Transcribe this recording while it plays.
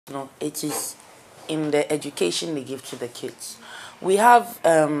No, it is in the education they give to the kids. We have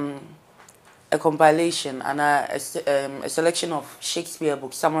a compilation and a selection of Shakespeare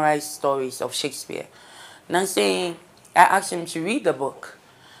books, summarized stories of Shakespeare. Now saying, I asked him to read the book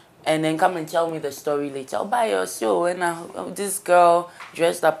and then come and tell me the story later. Oh, by yourself, when this girl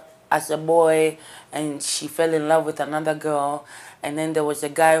dressed up as a boy and she fell in love with another girl, and then there was a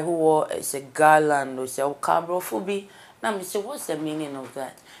guy who wore a garland or said, "Cabrophobia." Now I said, what's the meaning of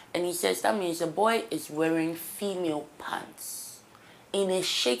that? And he says that means a boy is wearing female pants in a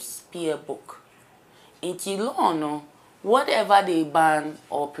Shakespeare book. In Tilono, whatever they ban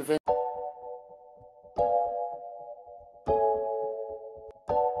or prevent.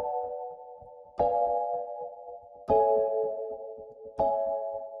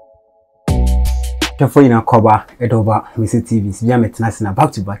 For you cover it over amistytv. We are meeting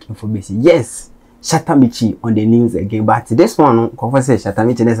back to back information. Yes, Shatta Michy on the news again. But this one, conversation Shatta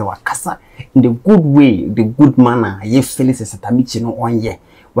Michy is a wakasa in the good way, the good manner. You feel it's Shatta Michy no 1 year.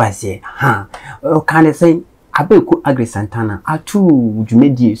 Was ye, kind of saying, Abeku Agri Santana, are two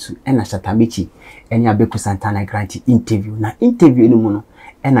Jumedius and a Shatta Michy, and Abeku Santana granted interview. Now, interview no mono,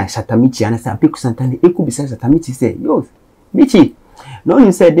 and a Shatta Michy, and I said, Abeku Santana, it could be said Shatta Michy say, yo, Michy. No,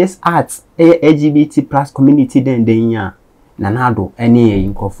 you said this arts LGBT plus community then ya nanado any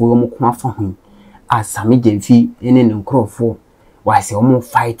nkofo yomo kuma fa ho as Sami Jemfi any nkofo was omo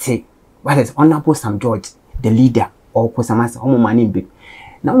fight what is honorable Sam George the leader or kosamasa omo mani big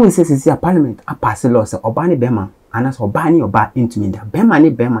now we say parliament a pass law say obani bema anas obani oba intimida bema ni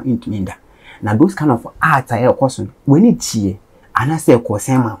bema intimida na those kind of arts are koso when it chie anas say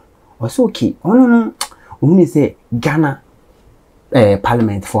kosema also okay ono no say Ghana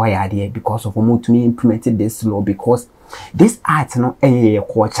parliament for a idea because of me implemented this law because this art no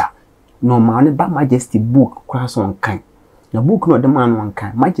culture no man ba majesty book class one kind na book no the man one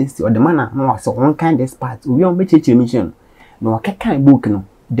kind majesty or the man no so one kind this part we on meche mission no kind book no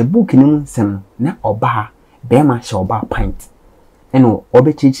the book ni nsem na oba be ma sha oba pint eno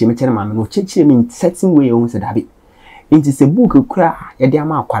obecheche meche na no cheche me certain way on say dabi it is a book kura ye dey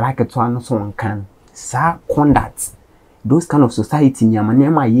ma akwala keto no so one kind sa conduct those kind of society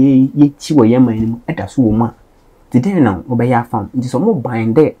nyama ye chiwo yema ni edaso wo ma today now obeya fam nti so mo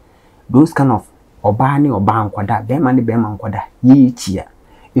bind there those kind of oba ni oba nkwada be ma ni be ma nkwada ye chia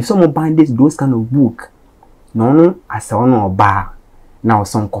if some bind this those kind of book no asa ono oba na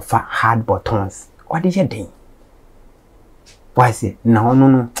so nkofa hard buttons what is your thing why na ono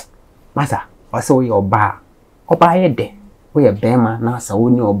no masa also your oba ye de we ye be ma na asa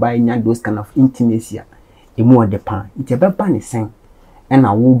oni oba nya those kind of intimacy emu de pan ite beba ni sen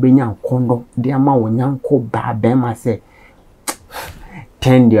ena wo benya kondo de ama wo nyanko ba be ma say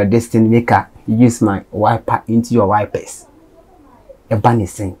turn your destiny maker use my wiper into your wipers e ba ni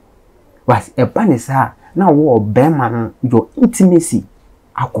sen was e ba ni sa na wo be ma no your intimacy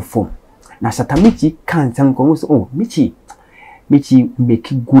akofom na Shatta Michy kan san ko so oh Michy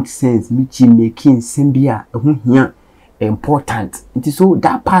make good sense Michy making sembia ehun hia important it so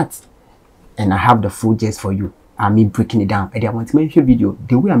that part. And I have the full gist for you. Me breaking it down. And I want to make a video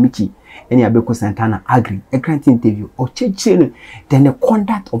the way Michy and Abeku Santana agree a grant interview or then the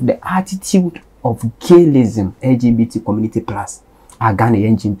conduct of the attitude of gayism LGBT community plus are Ghana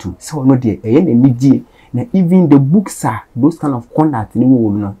engine too. So no dear now even the books are those kind of conduct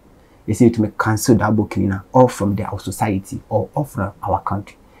in no they say to make cancel that book or from our society or from our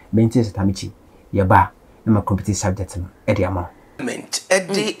country. Benches Shatta Michy yaba na macrobeto subject no ediamo.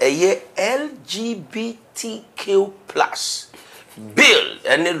 Eddie a LGBTQ plus bill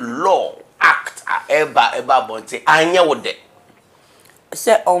any law act eba bonte anya wode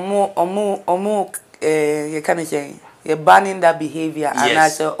Say omo you can say you're banning that behavior and I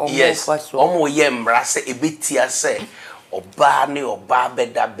say omo yemra say ebetia say oba ni oba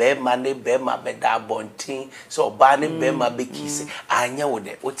beda be ma beda bontin so oba ni be ma bekise anya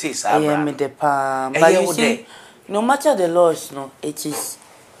wode oti sa bra me the palm but you see no matter the laws, no, it is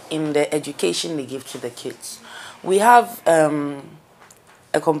in the education they give to the kids. We have a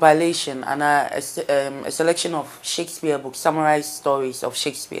compilation and a selection of Shakespeare books, summarized stories of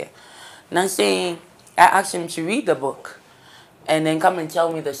Shakespeare. Now saying, I asked him to read the book and then come and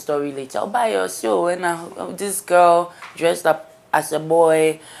tell me the story later. Oh, by yourself, when this girl dressed up as a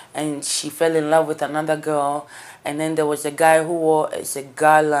boy and she fell in love with another girl, and then there was a guy who wore a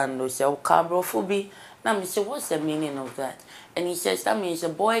garland or said, "Cabrophobia." Now I said, what's the meaning of that? And he says that means a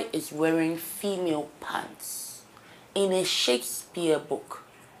boy is wearing female pants in a Shakespeare book.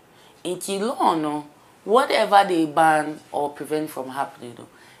 In Tilono, whatever they ban or prevent from happening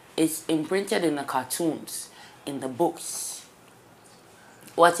is imprinted in the cartoons, in the books.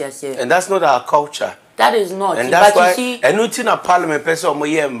 what you're saying. And that's not our culture. That is not. And that's but why, you see, and nothing a parliament person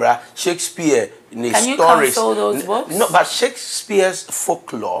Shakespeare in his can stories. you cancel those books? No, but Shakespeare's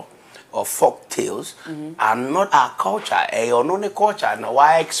folklore or folk tales are not our culture. Or not a culture. Now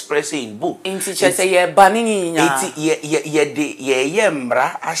why express it in book? In teacher say you're banning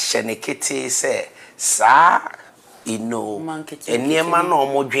ashenekete say sa you know and near man no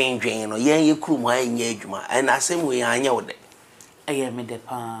more drain no ye krum ha nya adwuma and asem we anya wo de.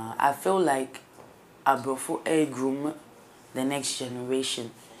 I feel like Abrofo groom the next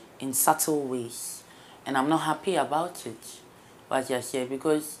generation in subtle ways, and I'm not happy about it. What you say,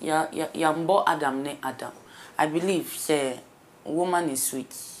 because you're Adam ne Adam. I believe say woman is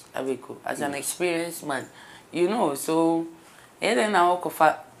sweet. As an experienced man, you know. So then I walk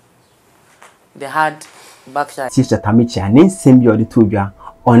off the hard backside. Sister Tamichi and then same your the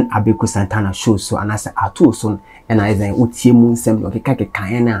on Abeku Santana show so and I say atu so and I then utie mu nsem no keka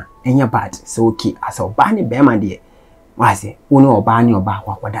kekana enya bad so okay as oba ne be ma de wa say unu oba ne oba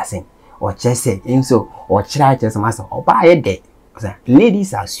kwakwada sen or chese so or chira chese ma say oba ye de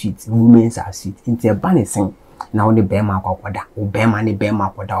ladies are sweet, women are sweet into a banner sen na only be ma kwakwada o be ma ne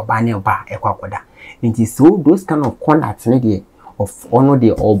kwakwada oba ne oba e kwakwada into so those kind of conduct ne de of honor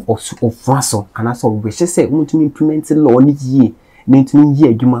the of fraso and as of we say to implement law ni ye nintumi ye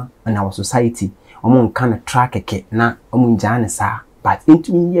adwuma in our society omo kind of track eke na omo njane sa but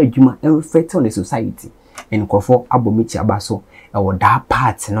intumi ye adwuma and reflect on the society and kofo abomichi abaso e wo that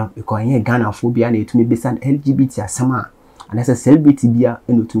part no because here Ghana phobia na etumi besan LGBT asema and as a celebrity bia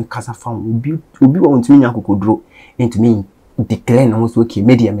and otumi kasa fam obi wo ntumi nya kokodro intumi declare no so okay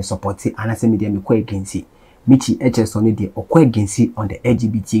media me support and as media me ko against Michy HS on the okwa against on the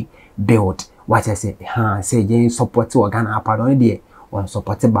LGBT build. What I say, say you support Ghana pardon there on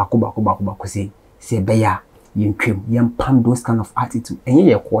support baku say beya yen kwem yen pam those kind of attitude and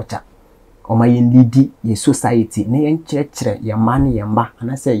ye quarter or my lead ye society na yen church ye man ye mba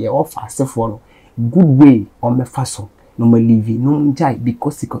and I say ye offer for good way or me faso no me live no njai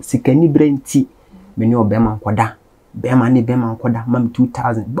because sikani brain ti me no bema kwada bema ni bema kwada mam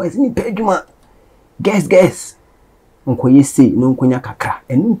 2000 boys ni peduma guess nkoye say no nkonya kakra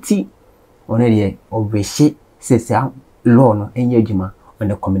enti ono de obehye say law no enye adwuma on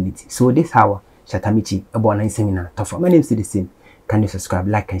the community. So this how Shatta Michy about 9 seminar. My name is the same. Can you subscribe,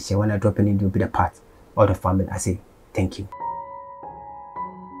 like and share? When I drop any, you'll be the part of the family. I say thank you.